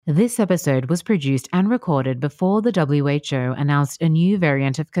This episode was produced and recorded before the WHO announced a new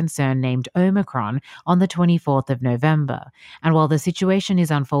variant of concern named Omicron on the 24th of November. And while the situation is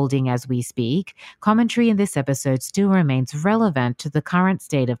unfolding as we speak, commentary in this episode still remains relevant to the current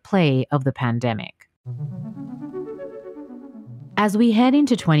state of play of the pandemic. As we head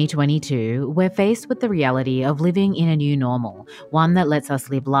into 2022, we're faced with the reality of living in a new normal, one that lets us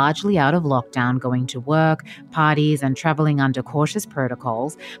live largely out of lockdown, going to work, parties, and traveling under cautious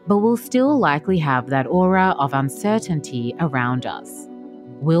protocols, but we'll still likely have that aura of uncertainty around us.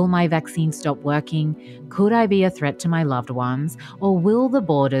 Will my vaccine stop working? Could I be a threat to my loved ones? Or will the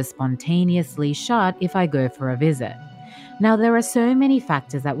borders spontaneously shut if I go for a visit? Now, there are so many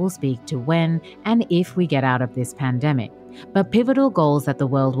factors that will speak to when and if we get out of this pandemic. But pivotal goals that the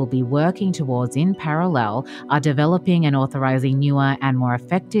world will be working towards in parallel are developing and authorizing newer and more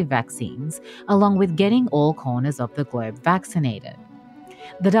effective vaccines, along with getting all corners of the globe vaccinated.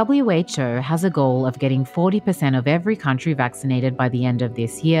 The WHO has a goal of getting 40% of every country vaccinated by the end of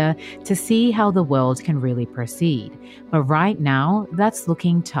this year to see how the world can really proceed. But right now, that's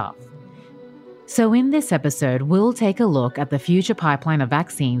looking tough. So in this episode, we'll take a look at the future pipeline of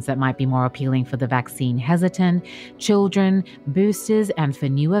vaccines that might be more appealing for the vaccine hesitant, children, boosters, and for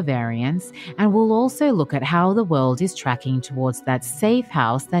newer variants. And we'll also look at how the world is tracking towards that safe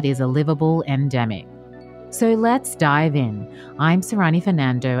house that is a livable endemic. So let's dive in. I'm Sarani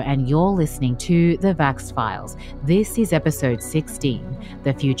Fernando, and you're listening to The Vax Files. This is episode 16,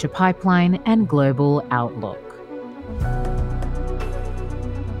 The Future Pipeline and Global Outlook.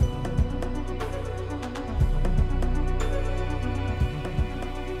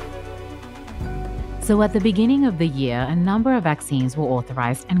 So at the beginning of the year, a number of vaccines were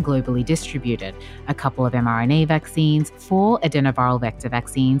authorized and globally distributed. A couple of mRNA vaccines, 4 adenoviral vector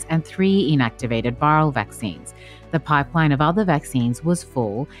vaccines, and 3 inactivated viral vaccines. The pipeline of other vaccines was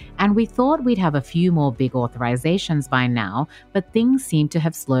full, and we thought we'd have a few more big authorizations by now, but things seem to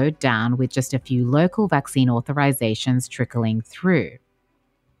have slowed down with just a few local vaccine authorizations trickling through.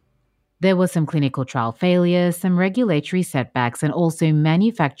 There were some clinical trial failures, some regulatory setbacks, and also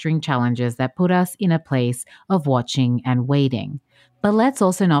manufacturing challenges that put us in a place of watching and waiting. But let's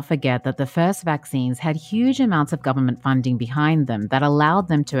also not forget that the first vaccines had huge amounts of government funding behind them that allowed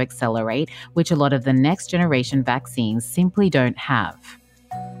them to accelerate, which a lot of the next generation vaccines simply don't have.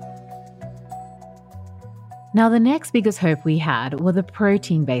 Now, the next biggest hope we had were the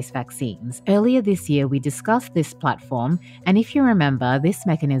protein-based vaccines. Earlier this year, we discussed this platform, and if you remember, this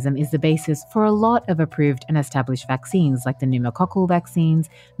mechanism is the basis for a lot of approved and established vaccines like the pneumococcal vaccines,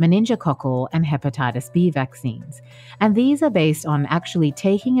 meningococcal, and hepatitis B vaccines. And these are based on actually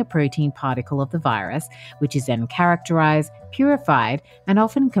taking a protein particle of the virus, which is then characterized, purified, and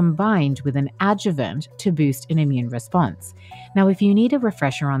often combined with an adjuvant to boost an immune response. Now, if you need a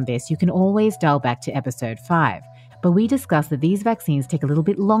refresher on this, you can always dial back to episode 5. But we discussed that these vaccines take a little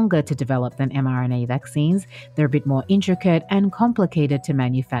bit longer to develop than mRNA vaccines. They're a bit more intricate and complicated to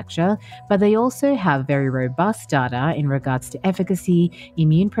manufacture, but they also have very robust data in regards to efficacy,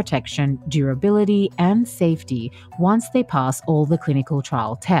 immune protection, durability, and safety once they pass all the clinical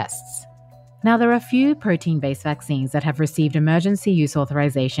trial tests. Now, there are a few protein-based vaccines that have received emergency use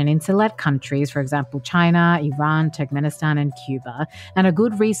authorization in select countries, for example, China, Iran, Turkmenistan, and Cuba. And a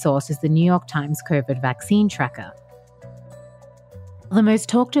good resource is the New York Times COVID vaccine tracker. The most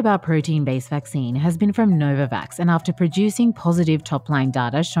talked about protein-based vaccine has been from Novavax, and after producing positive top-line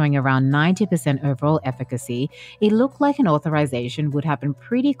data showing around 90% overall efficacy, it looked like an authorization would happen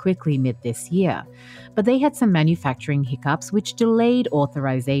pretty quickly mid this year. But they had some manufacturing hiccups which delayed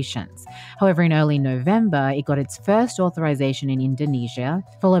authorizations. However, in early November, it got its first authorization in Indonesia,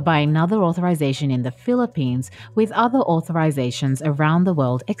 followed by another authorization in the Philippines, with other authorizations around the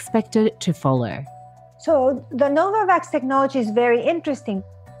world expected to follow. So the Novavax technology is very interesting.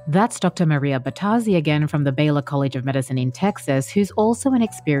 That's Dr. Maria Batazzi again from the Baylor College of Medicine in Texas, who's also an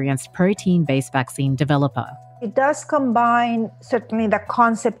experienced protein-based vaccine developer. It does combine certainly the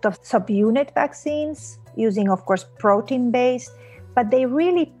concept of subunit vaccines, using, of course, protein-based, but they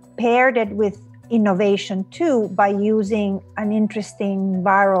really paired it with innovation too by using an interesting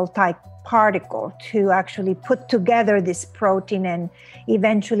viral type particle to actually put together this protein and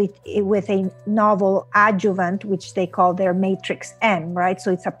eventually with a novel adjuvant, which they call their Matrix M, right?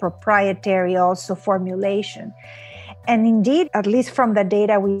 So it's a proprietary also formulation. And indeed, at least from the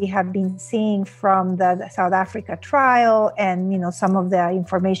data we have been seeing from the South Africa trial and, some of the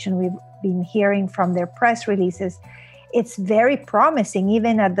information we've been hearing from their press releases, it's very promising,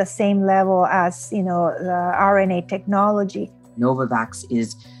 even at the same level as, the RNA technology. Novavax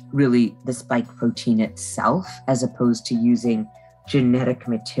is really the spike protein itself, as opposed to using genetic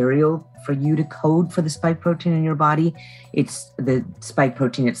material for you to code for the spike protein in your body. It's the spike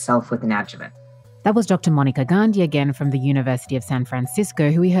protein itself with an adjuvant. That was Dr. Monica Gandhi again from the University of San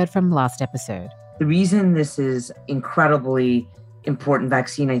Francisco, who we heard from last episode. The reason this is incredibly important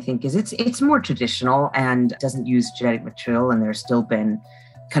vaccine, I think, is it's more traditional and doesn't use genetic material, and there's still been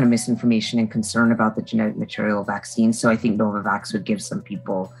kind of misinformation and concern about the genetic material vaccine. So I think Novavax would give some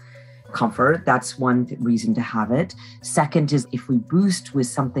people comfort. That's one reason to have it. Second is if we boost with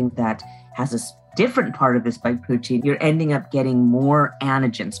something that has a different part of the spike protein, you're ending up getting more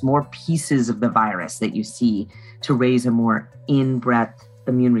antigens, more pieces of the virus that you see to raise a more in-breath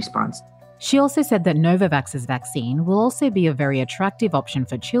immune response. She also said that Novavax's vaccine will also be a very attractive option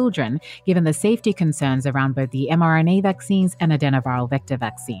for children, given the safety concerns around both the mRNA vaccines and adenoviral vector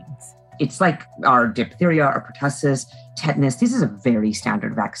vaccines. It's like our diphtheria, our pertussis, tetanus. This is a very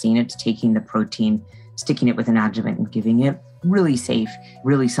standard vaccine. It's taking the protein, sticking it with an adjuvant and giving it. Really safe,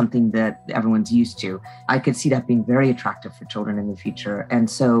 really something that everyone's used to. I could see that being very attractive for children in the future. And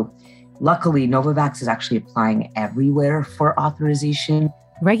so luckily, Novavax is actually applying everywhere for authorization.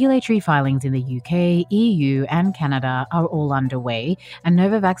 Regulatory filings in the UK, EU, and Canada are all underway, and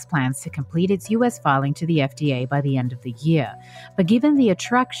Novavax plans to complete its US filing to the FDA by the end of the year. But given the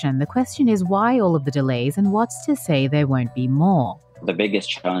attraction, the question is why all of the delays and what's to say there won't be more? The biggest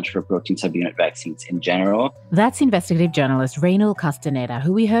challenge for protein subunit vaccines in general. That's investigative journalist Reynal Castaneda,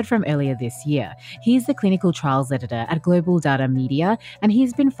 who we heard from earlier this year. He's the clinical trials editor at Global Data Media, and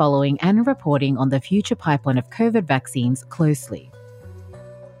he's been following and reporting on the future pipeline of COVID vaccines closely.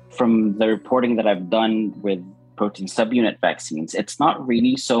 From the reporting that I've done with protein subunit vaccines, it's not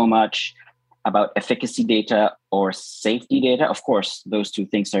really so much about efficacy data or safety data. Of course, those two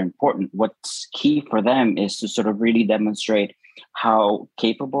things are important. What's key for them is to sort of really demonstrate how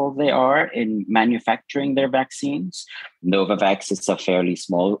capable they are in manufacturing their vaccines. Novavax is a fairly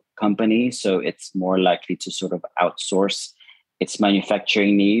small company, so it's more likely to sort of outsource its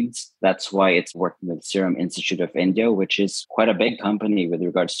manufacturing needs. That's why it's working with Serum Institute of India, which is quite a big company with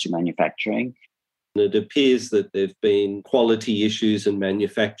regards to manufacturing. It appears that there have been quality issues and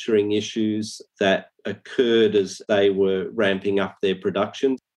manufacturing issues that occurred as they were ramping up their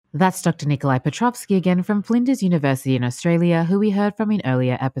production. That's Dr. Nikolai Petrovsky again from Flinders University in Australia, who we heard from in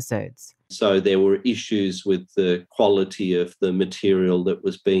earlier episodes. So there were issues with the quality of the material that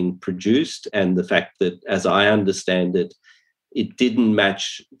was being produced and the fact that, as I understand it, it didn't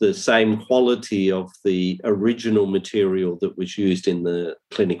match the same quality of the original material that was used in the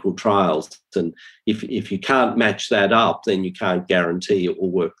clinical trials. And if you can't match that up, then you can't guarantee it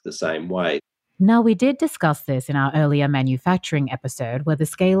will work the same way. Now, we did discuss this in our earlier manufacturing episode, where the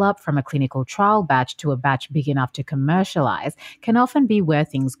scale-up from a clinical trial batch to a batch big enough to commercialize can often be where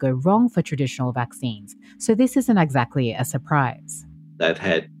things go wrong for traditional vaccines. So this isn't exactly a surprise. They've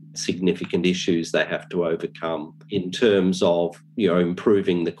had significant issues they have to overcome in terms of,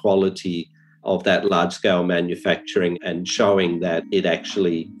 improving the quality of that large-scale manufacturing and showing that it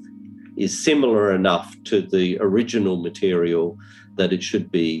actually is similar enough to the original material that it should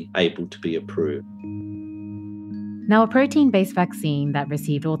be able to be approved. Now, a protein-based vaccine that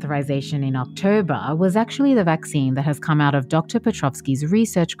received authorization in October was actually the vaccine that has come out of Dr. Petrovsky's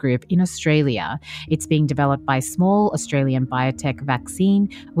research group in Australia. It's being developed by small Australian biotech Vaccine,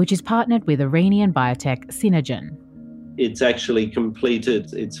 which is partnered with Iranian biotech Synergen. It's actually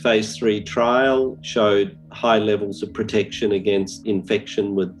completed its phase 3 trial, showed high levels of protection against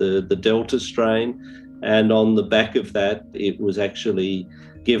infection with the Delta strain. And on the back of that, it was actually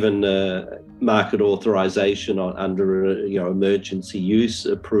given market authorization under emergency use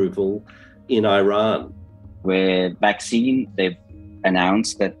approval in Iran. With Vaccine, they've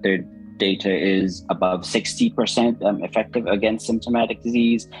announced that their data is above 60% effective against symptomatic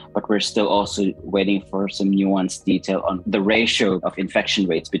disease, but we're still also waiting for some nuanced detail on the ratio of infection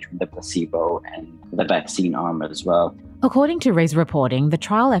rates between the placebo and the vaccine arm as well. According to Ray's reporting, the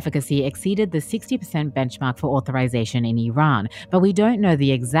trial efficacy exceeded the 60% benchmark for authorization in Iran, but we don't know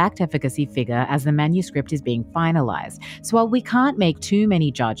the exact efficacy figure as the manuscript is being finalized. So while we can't make too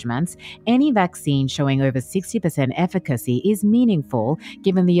many judgments, any vaccine showing over 60% efficacy is meaningful,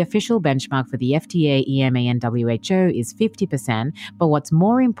 given the official benchmark for the FDA, EMA, and WHO is 50%, but what's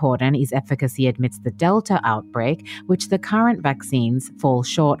more important is efficacy amidst the Delta outbreak, which the current vaccines fall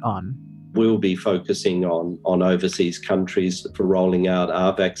short on. We'll be focusing on overseas countries for rolling out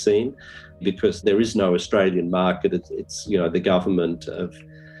our vaccine because there is no Australian market. It's the government have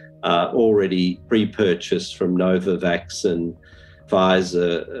already pre-purchased from Novavax and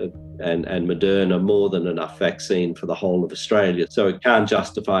Pfizer and Moderna more than enough vaccine for the whole of Australia. So it can't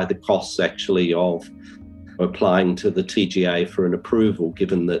justify the costs actually of applying to the TGA for an approval,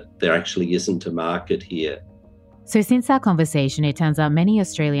 given that there actually isn't a market here. So since our conversation, it turns out many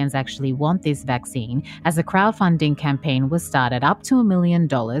Australians actually want this vaccine, as a crowdfunding campaign was started up to $1 million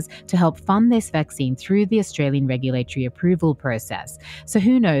to help fund this vaccine through the Australian regulatory approval process. So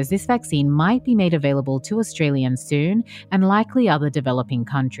who knows, this vaccine might be made available to Australians soon, and likely other developing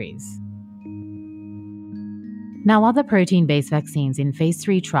countries. Now, other protein-based vaccines in phase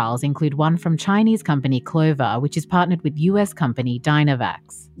 3 trials include one from Chinese company Clover, which is partnered with US company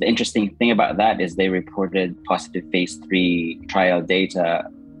Dynavax. The interesting thing about that is they reported positive phase 3 trial data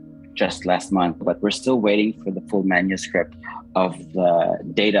just last month, but we're still waiting for the full manuscript of the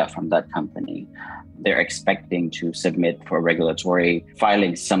data from that company. They're expecting to submit for regulatory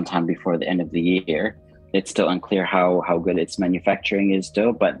filings sometime before the end of the year. It's still unclear how good its manufacturing is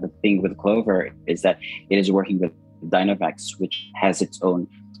still, but the thing with Clover is that it is working with Dynavax, which has its own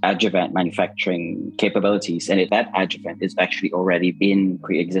adjuvant manufacturing capabilities, and that adjuvant is actually already in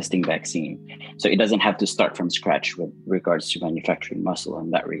pre-existing vaccine. So it doesn't have to start from scratch with regards to manufacturing muscle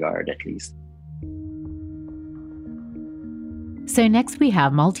in that regard, at least. So next we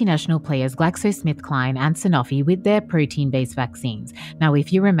have multinational players GlaxoSmithKline and Sanofi with their protein-based vaccines. Now,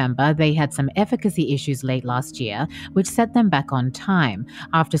 if you remember, they had some efficacy issues late last year, which set them back on time.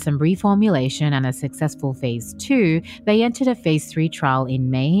 After some reformulation and a successful phase 2, they entered a phase 3 trial in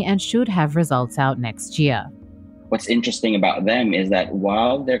May and should have results out next year. What's interesting about them is that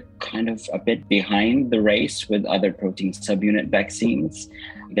while they're kind of a bit behind the race with other protein subunit vaccines,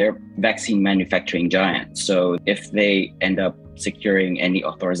 they're vaccine manufacturing giants. So if they end up securing any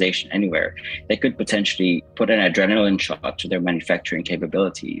authorization anywhere, they could potentially put an adrenaline shot to their manufacturing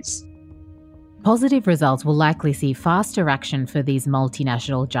capabilities. Positive results will likely see faster action for these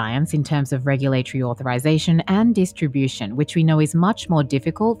multinational giants in terms of regulatory authorization and distribution, which we know is much more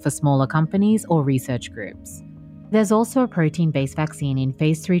difficult for smaller companies or research groups. There's also a protein-based vaccine in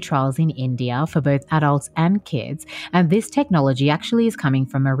phase 3 trials in India for both adults and kids, and this technology actually is coming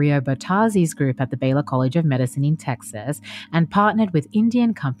from Mario Bottazi's group at the Baylor College of Medicine in Texas and partnered with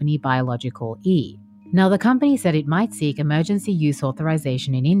Indian company Biological E. Now, the company said it might seek emergency use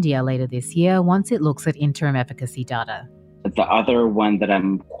authorization in India later this year once it looks at interim efficacy data. The other one that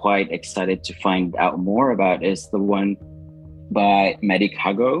I'm quite excited to find out more about is the one by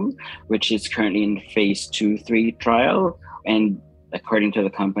Medicago, which is currently in phase 2-3 trial. And according to the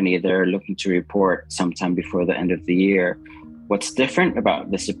company, they're looking to report sometime before the end of the year. What's different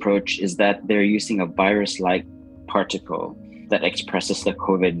about this approach is that they're using a virus-like particle that expresses the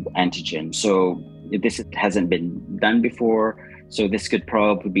COVID antigen. So this hasn't been done before. So this could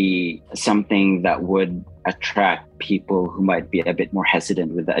probably be something that would attract people who might be a bit more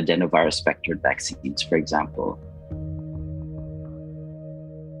hesitant with the adenovirus vectored vaccines, for example.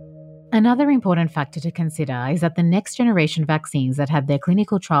 Another important factor to consider is that the next generation vaccines that had their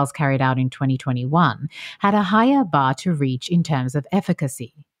clinical trials carried out in 2021 had a higher bar to reach in terms of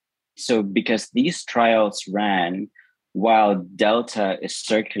efficacy. So because these trials ran while Delta is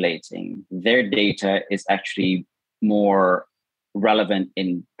circulating, their data is actually more relevant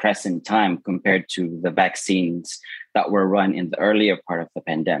in present time compared to the vaccines that were run in the earlier part of the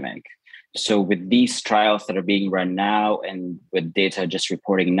pandemic. So with these trials that are being run now and with data just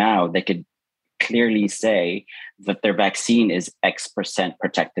reporting now, they could clearly say that their vaccine is X%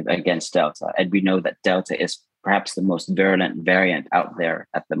 protective against Delta. And we know that Delta is perhaps the most virulent variant out there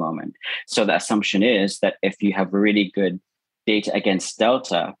at the moment. So the assumption is that if you have really good data against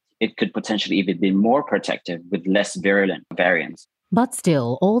Delta, it could potentially even be more protective with less virulent variants. But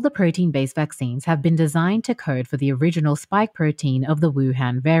still, all the protein-based vaccines have been designed to code for the original spike protein of the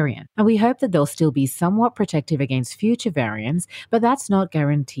Wuhan variant. And we hope that they'll still be somewhat protective against future variants, but that's not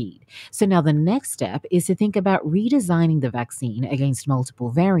guaranteed. So now the next step is to think about redesigning the vaccine against multiple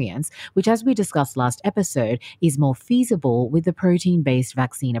variants, which, as we discussed last episode, is more feasible with the protein-based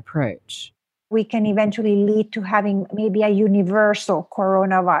vaccine approach. We can eventually lead to having maybe a universal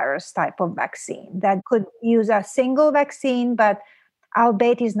coronavirus type of vaccine that could use a single vaccine, but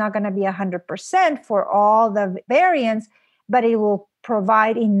albeit is not going to be 100% for all the variants, but it will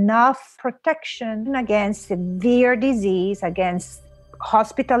provide enough protection against severe disease, against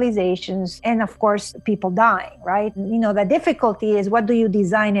hospitalizations, and of course, people dying, right? You know, the difficulty is what do you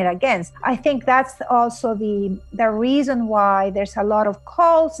design it against? I think that's also the reason why there's a lot of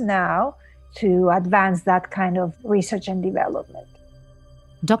calls now to advance that kind of research and development.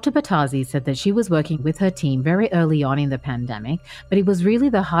 Dr. Bottazi said that she was working with her team very early on in the pandemic, but it was really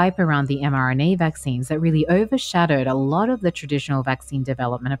the hype around the mRNA vaccines that really overshadowed a lot of the traditional vaccine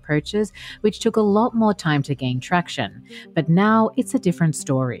development approaches, which took a lot more time to gain traction. But now it's a different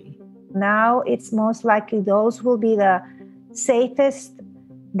story. Now it's most likely those will be the safest.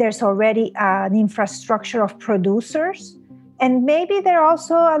 There's already an infrastructure of producers. And maybe they're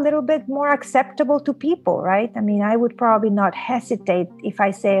also a little bit more acceptable to people, right? I mean, I would probably not hesitate if I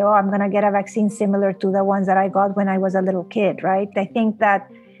say, oh, I'm going to get a vaccine similar to the ones that I got when I was a little kid, right? I think that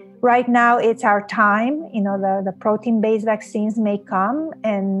right now it's our time. You know, the protein-based vaccines may come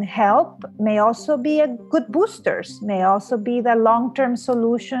and help, may also be a good boosters, may also be the long-term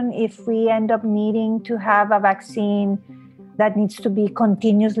solution if we end up needing to have a vaccine that needs to be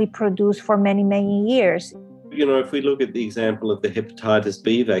continuously produced for many, many years. You know, if we look at the example of the hepatitis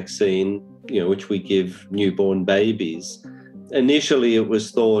B vaccine, which we give newborn babies, initially it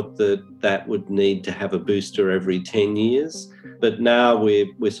was thought that that would need to have a booster every 10 years. But now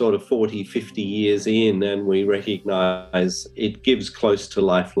we're sort of 40, 50 years in, and we recognise it gives close to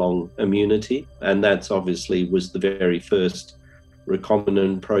lifelong immunity. And that's obviously was the very first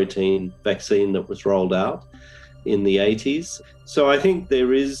recombinant protein vaccine that was rolled out in the 80s. So I think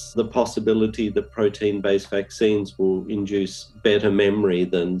there is the possibility that protein-based vaccines will induce better memory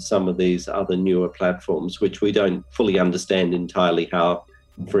than some of these other newer platforms, which we don't fully understand entirely how,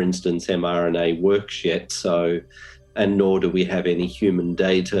 for instance, mRNA works yet. And nor do we have any human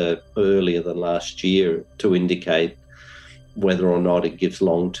data earlier than last year to indicate whether or not it gives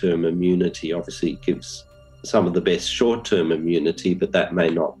long-term immunity. Obviously, it gives some of the best short-term immunity, but that may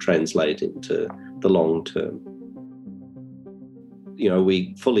not translate into the long-term.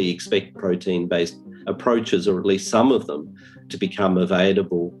 We fully expect protein-based approaches, or at least some of them, to become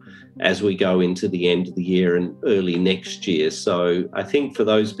available as we go into the end of the year and early next year. So I think for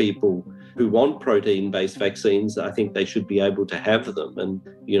those people who want protein-based vaccines, I think they should be able to have them. And,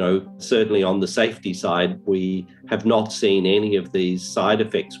 certainly on the safety side, we have not seen any of these side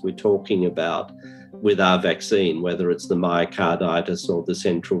effects we're talking about with our vaccine, whether it's the myocarditis or the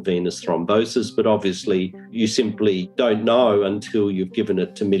central venous thrombosis. But obviously, you simply don't know until you've given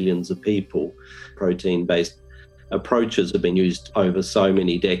it to millions of people. Protein-based approaches have been used over so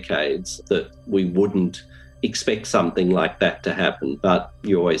many decades that we wouldn't expect something like that to happen, but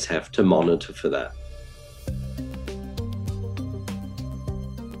you always have to monitor for that.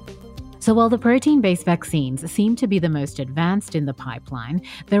 So while the protein-based vaccines seem to be the most advanced in the pipeline,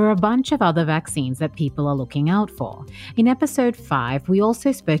 there are a bunch of other vaccines that people are looking out for. In episode 5, we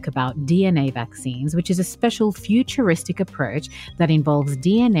also spoke about DNA vaccines, which is a special futuristic approach that involves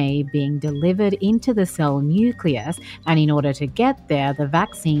DNA being delivered into the cell nucleus, and in order to get there, the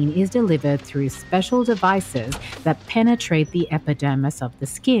vaccine is delivered through special devices that penetrate the epidermis of the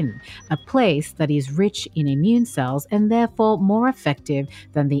skin, a place that is rich in immune cells and therefore more effective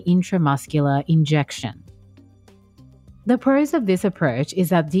than the intramuscular injection. The pros of this approach is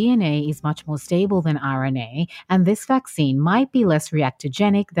that DNA is much more stable than RNA, and this vaccine might be less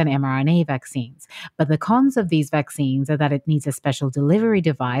reactogenic than mRNA vaccines. But the cons of these vaccines are that it needs a special delivery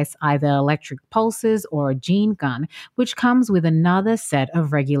device, either electric pulses or a gene gun, which comes with another set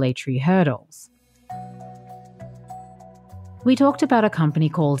of regulatory hurdles. We talked about a company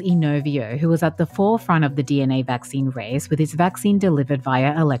called Inovio, who was at the forefront of the DNA vaccine race with its vaccine delivered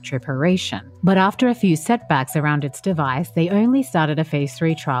via electroporation. But after a few setbacks around its device, they only started a phase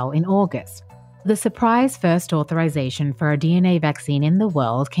 3 trial in August. The surprise first authorization for a DNA vaccine in the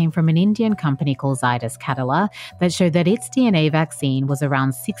world came from an Indian company called Zydus Cadila that showed that its DNA vaccine was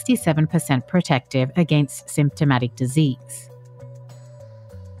around 67% protective against symptomatic disease.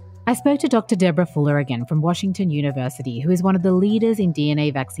 I spoke to Dr. Deborah Fuller again from Washington University, who is one of the leaders in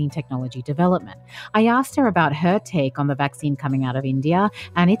DNA vaccine technology development. I asked her about her take on the vaccine coming out of India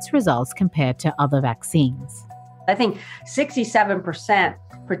and its results compared to other vaccines. I think 67%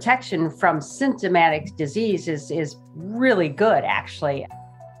 protection from symptomatic disease is really good, actually.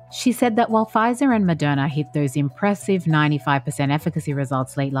 She said that while Pfizer and Moderna hit those impressive 95% efficacy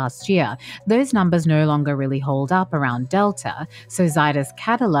results late last year, those numbers no longer really hold up around Delta. So Zydus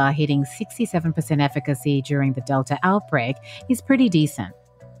Cadila hitting 67% efficacy during the Delta outbreak is pretty decent.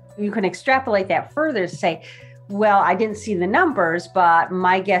 You can extrapolate that further to say, well, I didn't see the numbers, but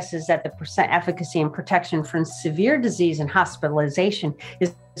my guess is that the percent efficacy and protection from severe disease and hospitalization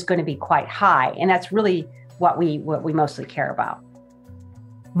is going to be quite high. And that's really what we mostly care about.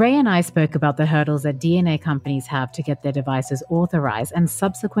 Ray and I spoke about the hurdles that DNA companies have to get their devices authorized and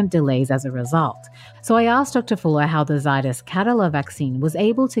subsequent delays as a result. So I asked Dr. Fuller how the Zydus Cadila vaccine was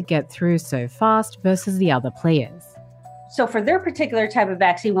able to get through so fast versus the other players. So for their particular type of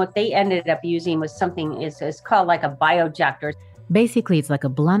vaccine, what they ended up using was something is called like a bioinjector. Basically, it's like a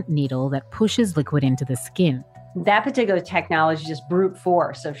blunt needle that pushes liquid into the skin. That particular technology, just brute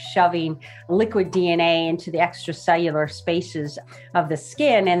force of shoving liquid DNA into the extracellular spaces of the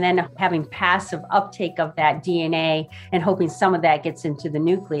skin and then having passive uptake of that DNA and hoping some of that gets into the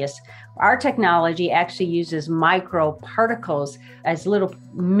nucleus. Our technology actually uses microparticles as little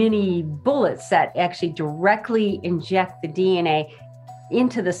mini bullets that actually directly inject the DNA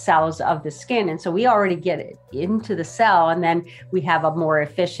into the cells of the skin. And so we already get it into the cell, and then we have a more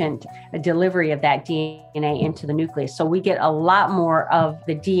efficient delivery of that DNA into the nucleus. So we get a lot more of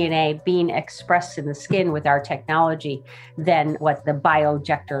the DNA being expressed in the skin with our technology than what the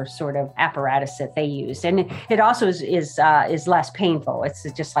bioinjector sort of apparatus that they use. And it also is less painful. It's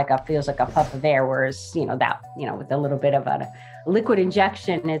just feels like a puff of air, whereas, with a little bit of a liquid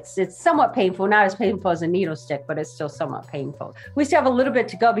injection, it's somewhat painful, not as painful as a needle stick, but it's still somewhat painful. We still have a little bit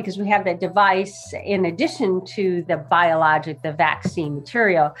to go because we have that device in addition to the biologic, the vaccine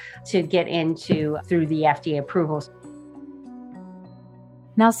material to get into through the FDA approvals.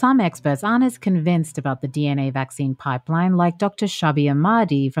 Now, some experts aren't as convinced about the DNA vaccine pipeline, like Dr. Shabir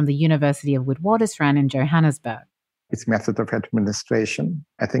Mahdi from the University of Witwatersrand in Johannesburg. Its method of administration,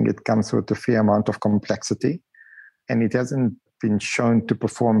 I think it comes with a fair amount of complexity, and it hasn't been shown to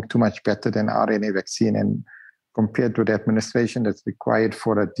perform too much better than RNA vaccine. And compared to the administration that's required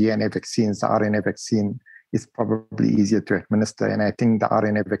for a DNA vaccines, the RNA vaccine is probably easier to administer. And I think the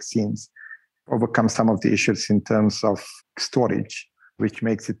RNA vaccines overcome some of the issues in terms of storage, which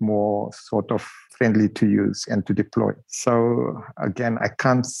makes it more sort of friendly to use and to deploy. So again, I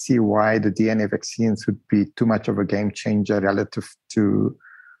can't see why the DNA vaccines would be too much of a game changer relative to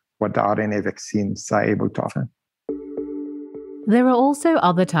what the RNA vaccines are able to offer. There are also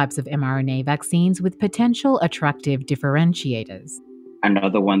other types of mRNA vaccines with potential attractive differentiators.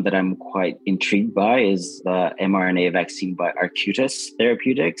 Another one that I'm quite intrigued by is the mRNA vaccine by Arcutis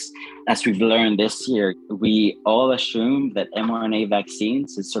Therapeutics. As we've learned this year, we all assume that mRNA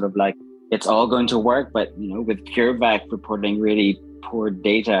vaccines is sort of like it's all going to work, but with CureVac reporting really poor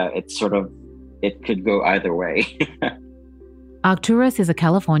data, it could go either way. Arcturus is a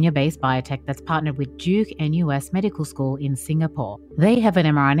California-based biotech that's partnered with Duke NUS Medical School in Singapore. They have an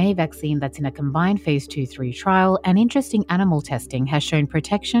mRNA vaccine that's in a combined phase 2-3 trial, and interesting animal testing has shown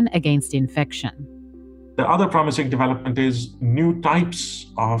protection against infection. The other promising development is new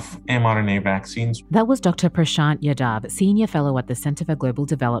types of mRNA vaccines. That was Dr. Prashant Yadav, Senior Fellow at the Center for Global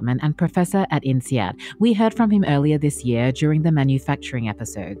Development and Professor at INSEAD. We heard from him earlier this year during the manufacturing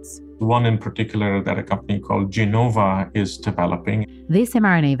episodes. One in particular that a company called Genova is developing. This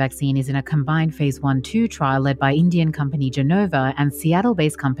mRNA vaccine is in a combined phase 1-2 trial led by Indian company Genova and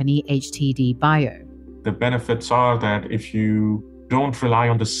Seattle-based company HTD Bio. The benefits are that if you don't rely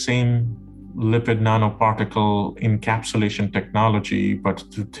on the same lipid nanoparticle encapsulation technology, but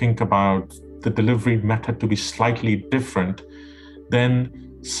to think about the delivery method to be slightly different,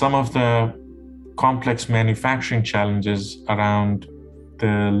 then some of the complex manufacturing challenges around the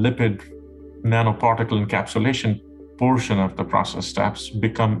lipid nanoparticle encapsulation portion of the process steps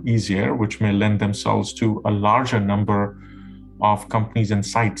become easier, which may lend themselves to a larger number of companies and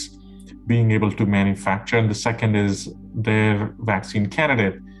sites being able to manufacture. And the second is their vaccine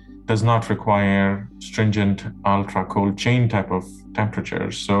candidate does not require stringent ultra cold chain type of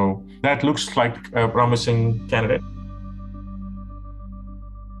temperatures. So that looks like a promising candidate.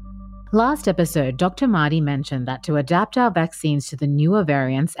 Last episode, Dr. Mahdi mentioned that to adapt our vaccines to the newer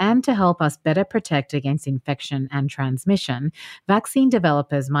variants and to help us better protect against infection and transmission, vaccine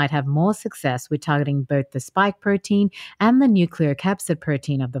developers might have more success with targeting both the spike protein and the nucleocapsid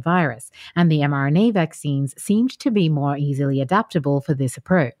protein of the virus, and the mRNA vaccines seemed to be more easily adaptable for this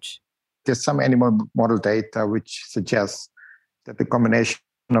approach. There's some animal model data which suggests that the combination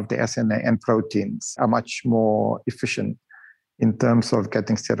of the SNA and proteins are much more efficient in terms of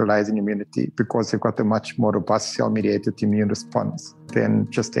getting sterilizing immunity because they've got a much more robust cell-mediated immune response than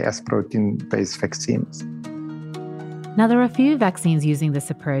just the S protein-based vaccines. Now, there are a few vaccines using this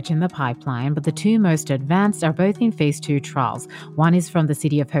approach in the pipeline, but the two most advanced are both in phase 2 trials. One is from the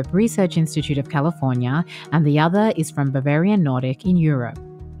City of Hope Research Institute of California, and the other is from Bavarian Nordic in Europe.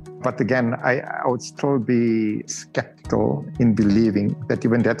 But again, I would still be skeptical in believing that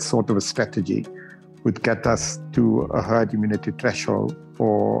even that sort of a strategy would get us to a herd immunity threshold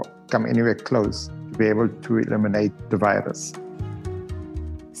or come anywhere close to be able to eliminate the virus.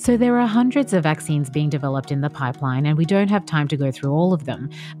 So there are hundreds of vaccines being developed in the pipeline, and we don't have time to go through all of them.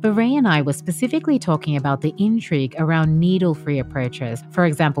 But Ray and I were specifically talking about the intrigue around needle-free approaches, for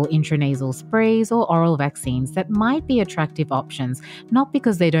example, intranasal sprays or oral vaccines that might be attractive options, not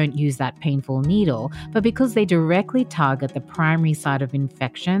because they don't use that painful needle, but because they directly target the primary site of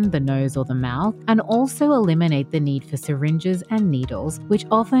infection, the nose or the mouth, and also eliminate the need for syringes and needles, which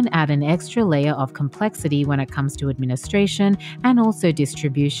often add an extra layer of complexity when it comes to administration and also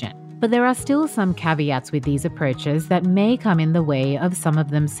distribution. But there are still some caveats with these approaches that may come in the way of some of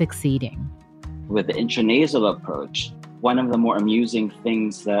them succeeding. With the intranasal approach, one of the more amusing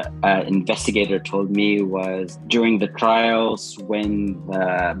things that an investigator told me was during the trials, when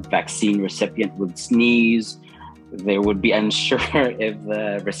the vaccine recipient would sneeze, they would be unsure if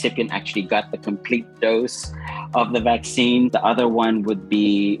the recipient actually got the complete dose of the vaccine. The other one would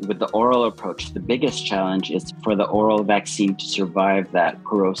be with the oral approach. The biggest challenge is for the oral vaccine to survive that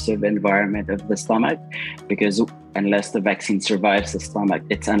corrosive environment of the stomach, because unless the vaccine survives the stomach,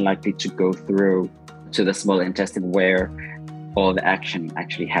 it's unlikely to go through to the small intestine where all the action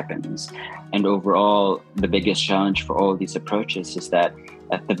actually happens. And overall, the biggest challenge for all these approaches is that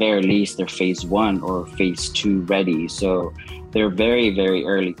at the very least, they're phase 1 or phase 2 ready. So they're very, very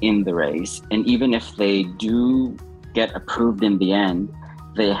early in the race. And even if they do get approved in the end,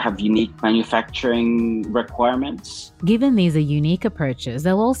 they have unique manufacturing requirements. Given these are unique approaches,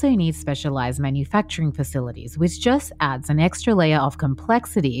 they'll also need specialized manufacturing facilities, which just adds an extra layer of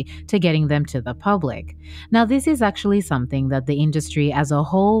complexity to getting them to the public. Now, this is actually something that the industry as a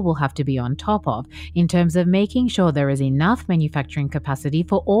whole will have to be on top of in terms of making sure there is enough manufacturing capacity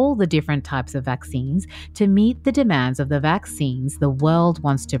for all the different types of vaccines to meet the demands of the vaccines the world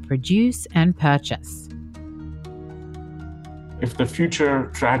wants to produce and purchase. If the future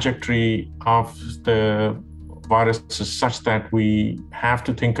trajectory of the virus is such that we have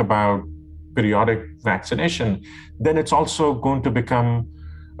to think about periodic vaccination, then it's also going to become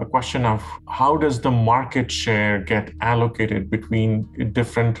a question of how does the market share get allocated between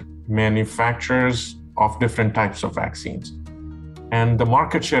different manufacturers of different types of vaccines. And the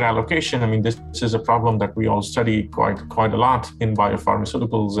market share allocation, I mean, this is a problem that we all study quite a lot in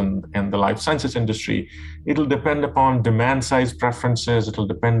biopharmaceuticals and the life sciences industry. It'll depend upon demand size preferences. It'll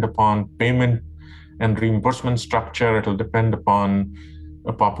depend upon payment and reimbursement structure. It'll depend upon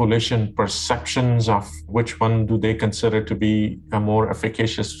a population perceptions of which one do they consider to be a more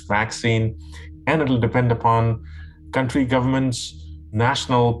efficacious vaccine. And it'll depend upon country governments'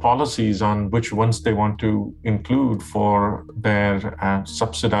 national policies on which ones they want to include for their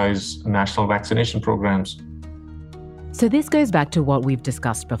subsidized national vaccination programs. So this goes back to what we've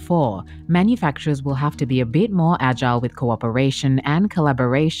discussed before. Manufacturers will have to be a bit more agile with cooperation and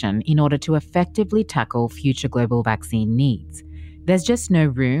collaboration in order to effectively tackle future global vaccine needs. There's just no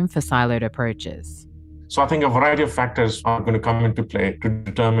room for siloed approaches. So I think a variety of factors are going to come into play to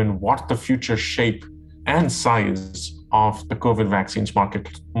determine what the future shape and size of the COVID vaccines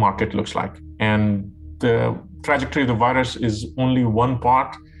market looks like. And the trajectory of the virus is only one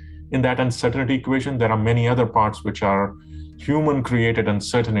part in that uncertainty equation. There are many other parts which are human-created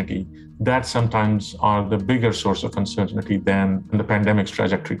uncertainty that sometimes are the bigger source of uncertainty than the pandemic's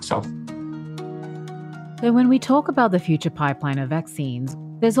trajectory itself. So when we talk about the future pipeline of vaccines,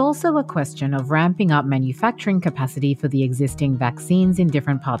 there's also a question of ramping up manufacturing capacity for the existing vaccines in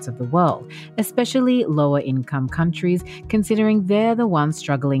different parts of the world, especially lower income countries, considering they're the ones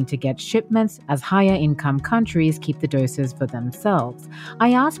struggling to get shipments as higher income countries keep the doses for themselves.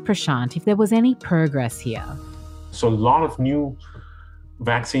 I asked Prashant if there was any progress here. So a lot of new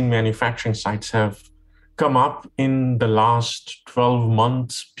vaccine manufacturing sites have come up in the last 12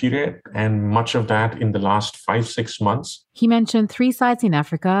 months period, and much of that in the last 5-6 months. He mentioned 3 sites in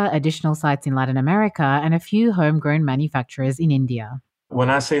Africa, additional sites in Latin America, and a few homegrown manufacturers in India.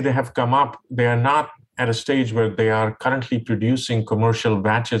 When I say they have come up, they are not at a stage where they are currently producing commercial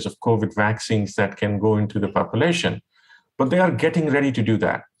batches of COVID vaccines that can go into the population, but they are getting ready to do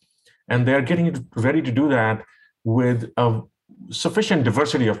that. And they are getting ready to do that with a sufficient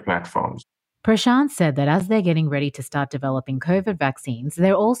diversity of platforms. Prashant said that as they're getting ready to start developing COVID vaccines,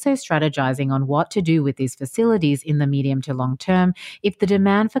 they're also strategizing on what to do with these facilities in the medium to long term if the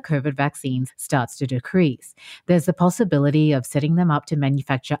demand for COVID vaccines starts to decrease. There's the possibility of setting them up to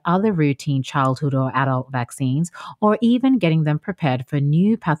manufacture other routine childhood or adult vaccines, or even getting them prepared for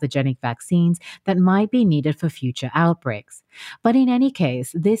new pathogenic vaccines that might be needed for future outbreaks. But in any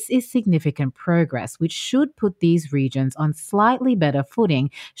case, this is significant progress, which should put these regions on slightly better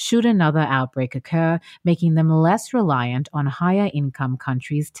footing should another outbreak outbreak occur, making them less reliant on higher income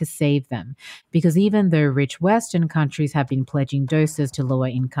countries to save them. Because even though rich Western countries have been pledging doses to lower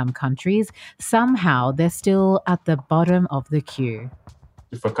income countries, somehow they're still at the bottom of the queue.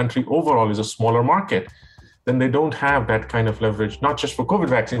 If a country overall is a smaller market, then they don't have that kind of leverage, not just for COVID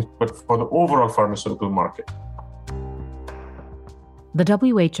vaccines, but for the overall pharmaceutical market. The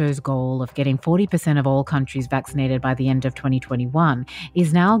WHO's goal of getting 40% of all countries vaccinated by the end of 2021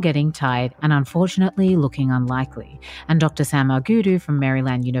 is now getting tight and unfortunately looking unlikely. And Dr. Sam Agudu from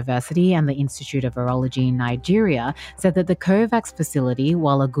Maryland University and the Institute of Virology in Nigeria said that the COVAX facility,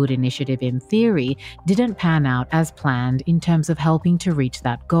 while a good initiative in theory, didn't pan out as planned in terms of helping to reach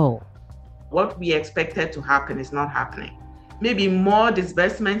that goal. What we expected to happen is not happening. Maybe more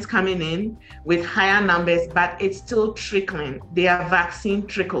disbursements coming in with higher numbers, but it's still trickling. They are vaccine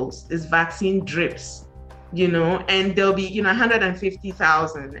trickles, it's vaccine drips, and there'll be,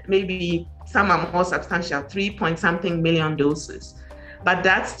 150,000, maybe some are more substantial, 3-point-something million doses. But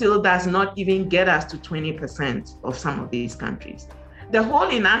that still does not even get us to 20% of some of these countries. The whole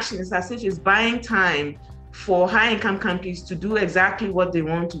inaction is as if it's buying time for high-income countries to do exactly what they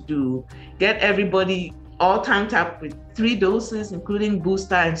want to do, get everybody all tanked up with 3 doses, including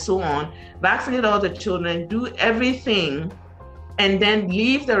booster and so on, vaccinate all the children, do everything, and then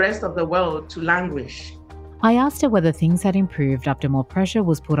leave the rest of the world to languish. I asked her whether things had improved after more pressure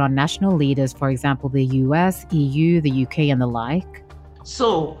was put on national leaders, for example, the US, EU, the UK, and the like.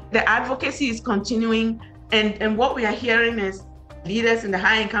 So the advocacy is continuing, and what we are hearing is leaders in the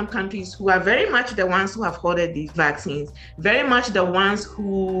high-income countries who are very much the ones who have hoarded these vaccines, very much the ones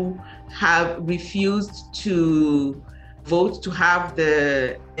who have refused to vote to have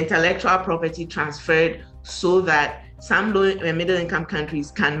the intellectual property transferred so that some low and middle-income countries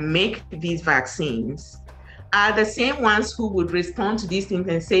can make these vaccines, are the same ones who would respond to these things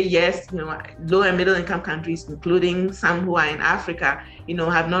and say, yes, low and middle-income countries, including some who are in Africa,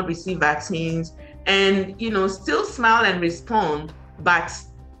 have not received vaccines, and still smile and respond, but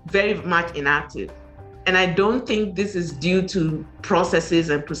very much inactive. And I don't think this is due to processes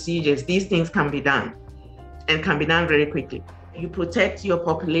and procedures. These things can be done, and can be done very quickly. You protect your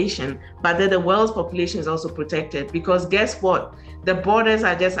population, but then the world's population is also protected, because guess what? The borders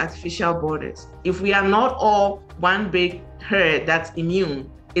are just artificial borders. If we are not all one big herd that's immune,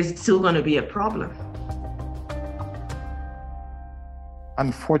 it's still going to be a problem.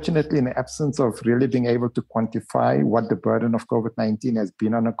 Unfortunately, in the absence of really being able to quantify what the burden of COVID-19 has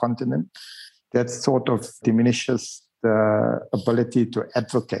been on a continent, that sort of diminishes the ability to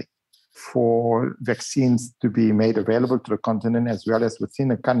advocate for vaccines to be made available to the continent as well as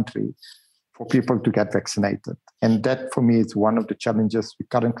within a country for people to get vaccinated. And that, for me, is one of the challenges we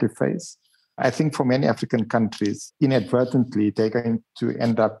currently face. I think for many African countries, inadvertently, they're going to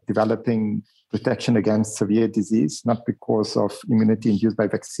end up developing protection against severe disease, not because of immunity induced by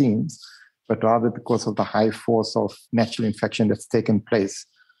vaccines, but rather because of the high force of natural infection that's taken place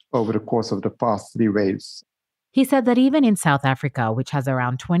over the course of the past 3 waves. He said that even in South Africa, which has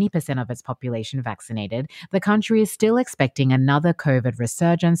around 20% of its population vaccinated, the country is still expecting another COVID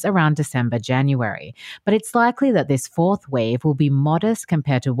resurgence around December, January. But it's likely that this 4th wave will be modest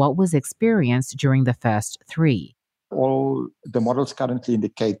compared to what was experienced during the first 3. All the models currently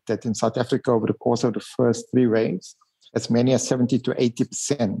indicate that in South Africa, over the course of the first 3 waves, as many as 70 to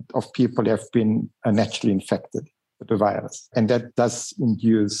 80% of people have been naturally infected with the virus. And that does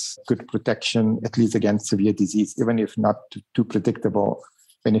induce good protection, at least against severe disease, even if not too predictable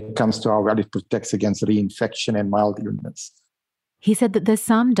when it comes to how well it protects against reinfection and mild illness. He said that there's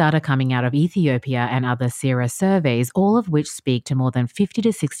some data coming out of Ethiopia and other SERA surveys, all of which speak to more than 50 to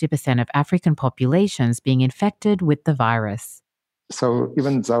 60% of African populations being infected with the virus. So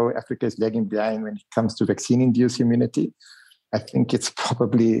even though Africa is lagging behind when it comes to vaccine-induced immunity, I think it's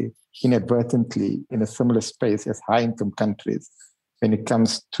probably inadvertently in a similar space as high-income countries when it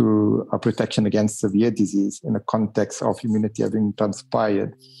comes to protection against severe disease in the context of immunity having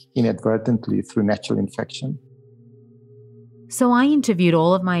transpired inadvertently through natural infection. So I interviewed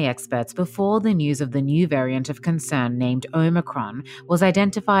all of my experts before the news of the new variant of concern named Omicron was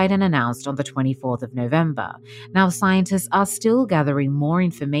identified and announced on the 24th of November. Now, scientists are still gathering more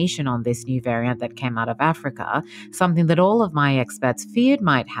information on this new variant that came out of Africa, something that all of my experts feared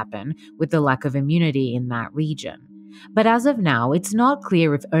might happen with the lack of immunity in that region. But as of now, it's not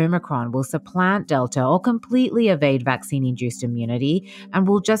clear if Omicron will supplant Delta or completely evade vaccine-induced immunity, and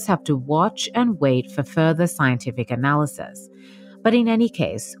we'll just have to watch and wait for further scientific analysis. But in any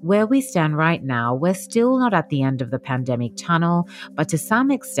case, where we stand right now, we're still not at the end of the pandemic tunnel, but to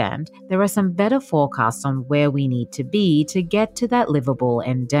some extent, there are some better forecasts on where we need to be to get to that livable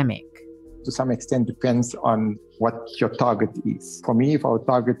endemic. to some extent depends on what your target is. For me, if our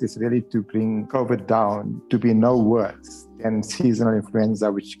target is really to bring COVID down to be no worse than seasonal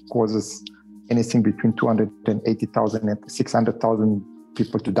influenza, which causes anything between 280,000 and 600,000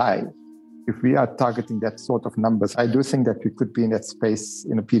 people to die, if we are targeting that sort of numbers, I do think that we could be in that space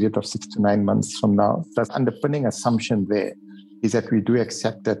in a period of 6 to 9 months from now. The underpinning assumption there is that we do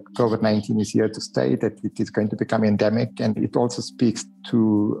accept that COVID-19 is here to stay, that it is going to become endemic. And it also speaks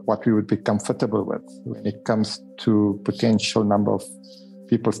to what we would be comfortable with when it comes to potential number of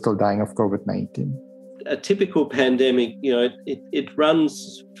people still dying of COVID-19. A typical pandemic, it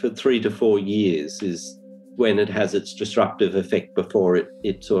runs for 3 to 4 years is when it has its disruptive effect before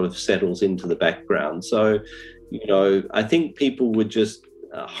it sort of settles into the background. So, I think people were just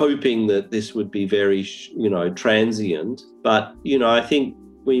hoping that this would be very, transient. But, I think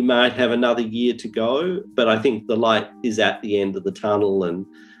we might have another year to go. But I think the light is at the end of the tunnel, and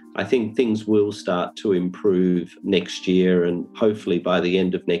I think things will start to improve next year. And hopefully by the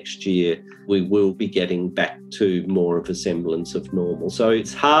end of next year, we will be getting back to more of a semblance of normal. So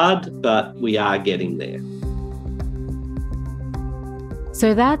it's hard, but we are getting there.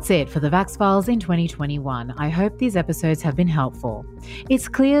 So that's it for the Vax Files in 2021. I hope these episodes have been helpful. It's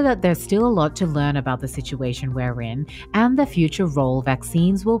clear that there's still a lot to learn about the situation we're in and the future role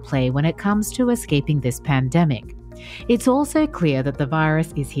vaccines will play when it comes to escaping this pandemic. It's also clear that the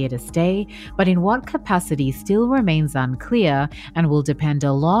virus is here to stay, but in what capacity still remains unclear and will depend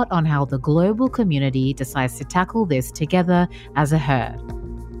a lot on how the global community decides to tackle this together as a herd.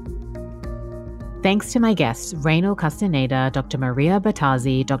 Thanks to my guests, Reinal Castaneda, Dr. Maria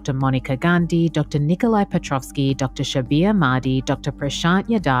Batazzi, Dr. Monica Gandhi, Dr. Nikolai Petrovsky, Dr. Shabir Mahdi, Dr. Prashant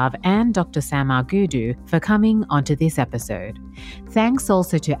Yadav, and Dr. Sam Argudu for coming onto this episode. Thanks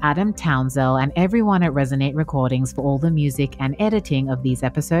also to Adam Townsell and everyone at Resonate Recordings for all the music and editing of these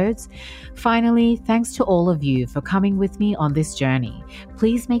episodes. Finally, thanks to all of you for coming with me on this journey.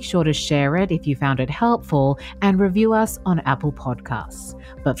 Please make sure to share it if you found it helpful and review us on Apple Podcasts.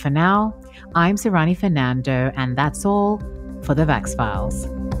 But for now, I'm Sirani Fernando, and that's all for the Vax Files.